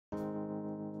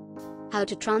How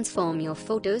to transform your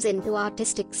photos into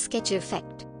artistic sketch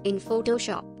effect in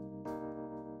Photoshop.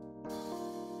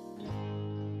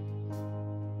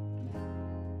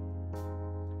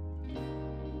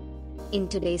 In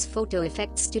today's photo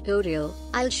effects tutorial,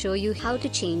 I'll show you how to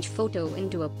change photo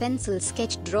into a pencil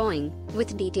sketch drawing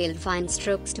with detailed fine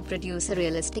strokes to produce a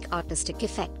realistic artistic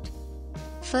effect.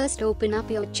 First, open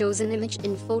up your chosen image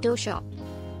in Photoshop.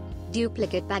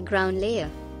 Duplicate background layer.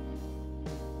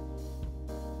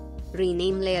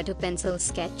 Rename layer to pencil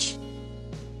sketch.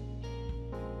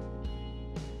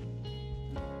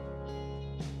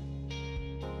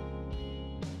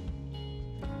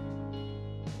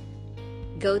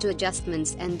 Go to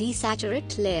Adjustments and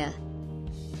Desaturate layer.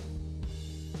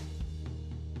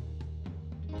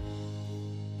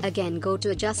 Again, go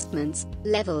to Adjustments,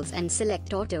 Levels and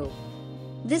select Auto.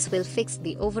 This will fix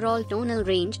the overall tonal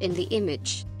range in the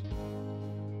image.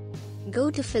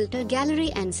 Go to Filter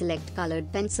Gallery and select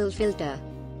Colored Pencil Filter.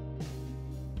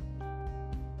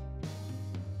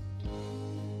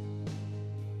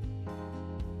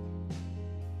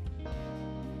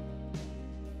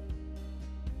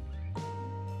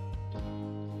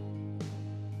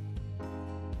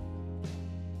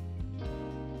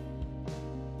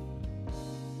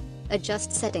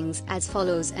 Adjust settings as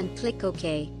follows and click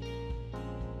OK.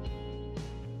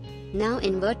 Now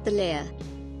invert the layer.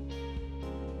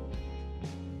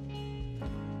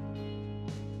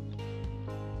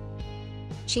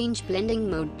 Change blending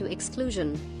mode to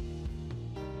exclusion.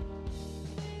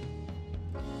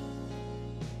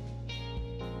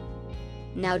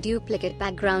 Now duplicate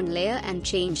background layer and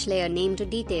change layer name to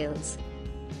details.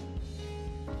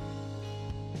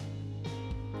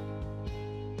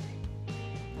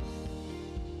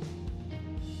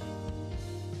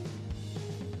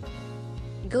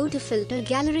 Go to Filter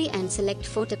Gallery and select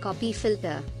Photocopy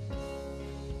filter.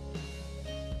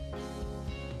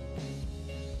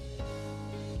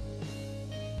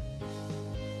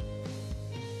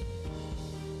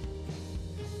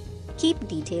 Keep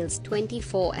details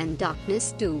 24 and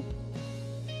darkness 2.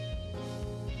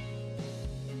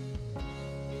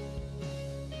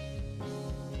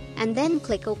 And then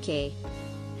click OK.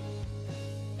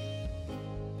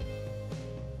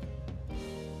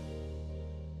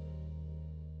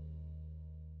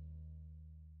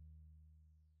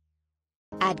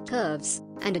 Add curves,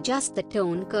 and adjust the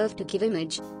tone curve to give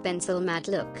image pencil matte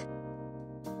look.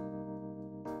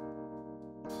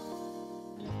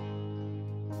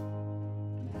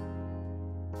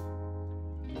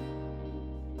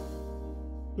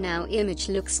 Now image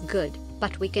looks good,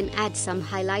 but we can add some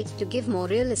highlights to give more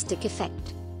realistic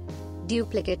effect.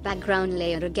 Duplicate background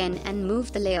layer again and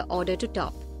move the layer order to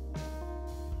top.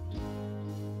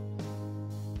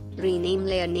 Rename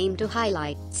layer name to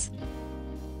highlights.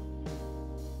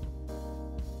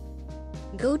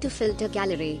 Go to Filter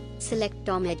Gallery, select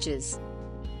Tom Edges.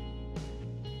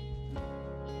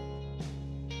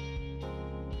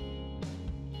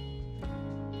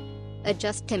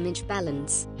 Adjust image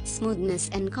balance, smoothness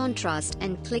and contrast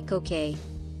and click OK.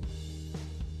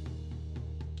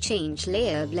 Change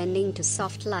layer blending to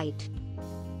soft light.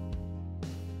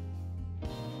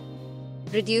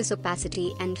 Reduce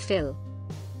opacity and fill.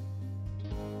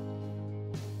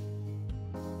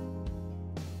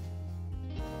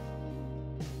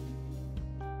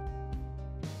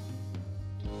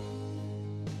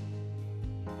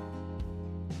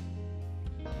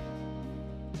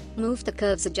 Move the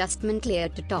curves adjustment layer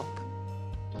to top.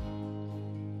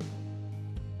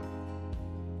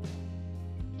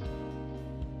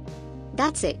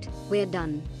 That's it, we're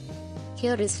done.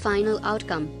 Here is final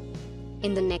outcome.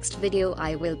 In the next video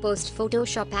I will post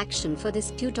Photoshop action for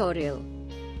this tutorial.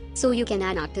 So you can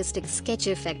add artistic sketch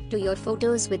effect to your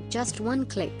photos with just one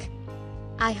click.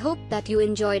 I hope that you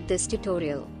enjoyed this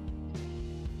tutorial.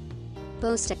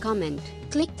 Post a comment,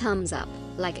 click thumbs up,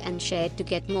 like and share to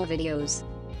get more videos.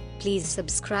 Please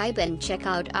subscribe and check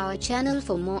out our channel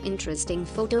for more interesting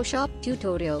Photoshop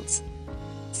tutorials.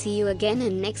 See you again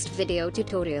in next video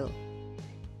tutorial.